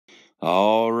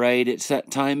All right, it's that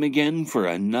time again for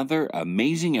another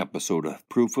amazing episode of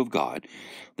Proof of God,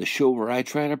 the show where I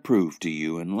try to prove to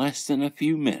you in less than a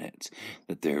few minutes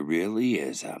that there really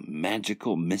is a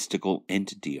magical, mystical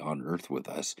entity on earth with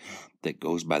us that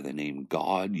goes by the name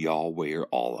God, Yahweh, or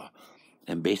Allah.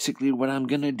 And basically what I'm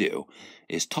going to do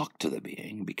is talk to the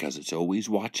being because it's always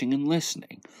watching and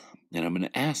listening. And I'm going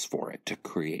to ask for it to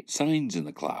create signs in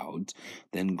the clouds,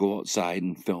 then go outside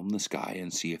and film the sky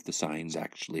and see if the signs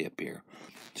actually appear.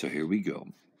 So here we go.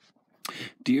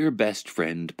 Dear best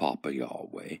friend Papa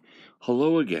Yahweh,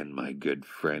 hello again, my good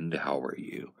friend. How are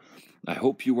you? I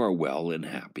hope you are well and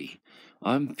happy.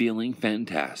 I'm feeling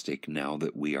fantastic now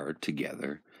that we are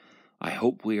together. I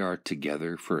hope we are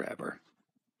together forever.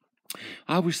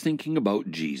 I was thinking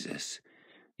about Jesus.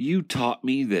 You taught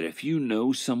me that if you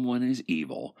know someone is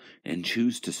evil and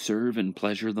choose to serve and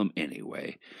pleasure them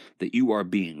anyway, that you are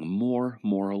being more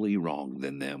morally wrong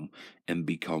than them and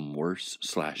become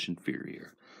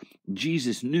worse/inferior.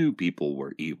 Jesus knew people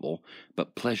were evil,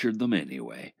 but pleasured them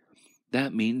anyway.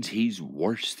 That means he's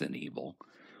worse than evil.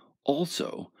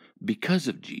 Also, because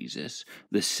of Jesus,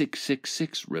 the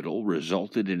 666 riddle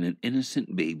resulted in an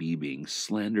innocent baby being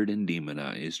slandered and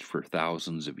demonized for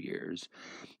thousands of years.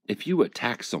 If you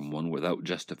attack someone without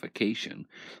justification,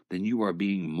 then you are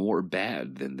being more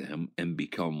bad than them and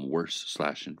become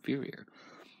worse/inferior.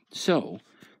 So,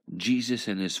 Jesus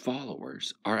and his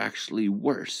followers are actually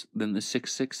worse than the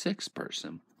 666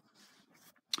 person.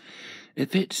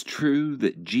 If it's true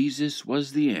that Jesus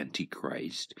was the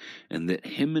Antichrist and that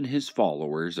him and his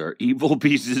followers are evil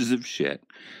pieces of shit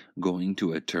going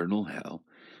to eternal hell,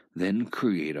 then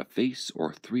create a face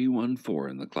or 314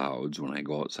 in the clouds when I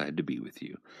go outside to be with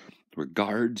you.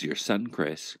 Regards, your son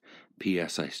Chris.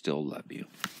 P.S. I still love you.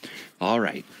 All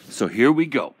right, so here we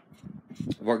go.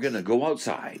 We're going to go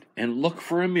outside and look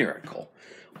for a miracle.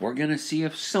 We're going to see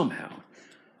if somehow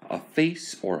a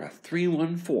face or a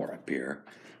 314 appear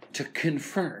to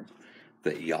confirm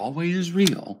that Yahweh is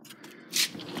real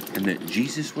and that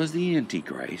Jesus was the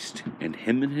Antichrist and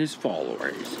him and his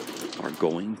followers are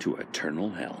going to eternal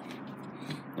hell.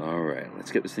 All right,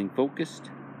 let's get this thing focused.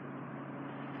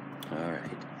 All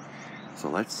right, so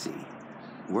let's see.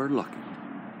 We're looking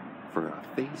for a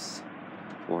face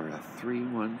or a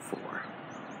 314.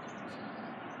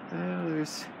 Well,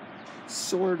 there's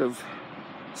sort of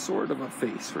a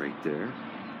face right there.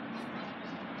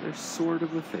 There's sort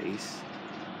of a face.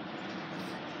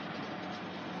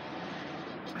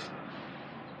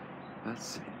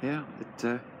 Yeah,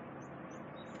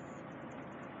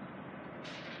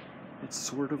 it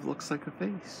sort of looks like a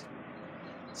face.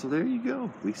 So there you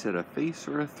go. We said a face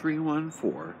or a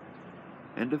 314,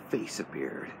 and a face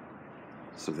appeared.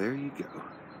 So there you go.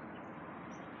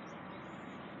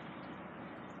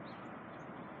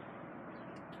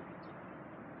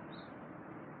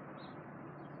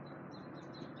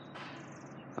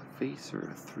 A face or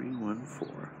a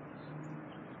 314.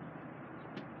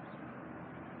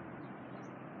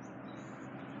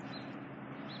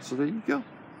 So there you go.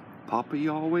 Papa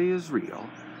Yahweh is real.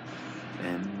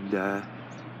 And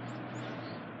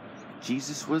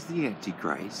Jesus was the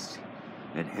Antichrist.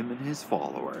 And him and his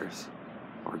followers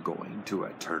are going to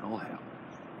eternal hell.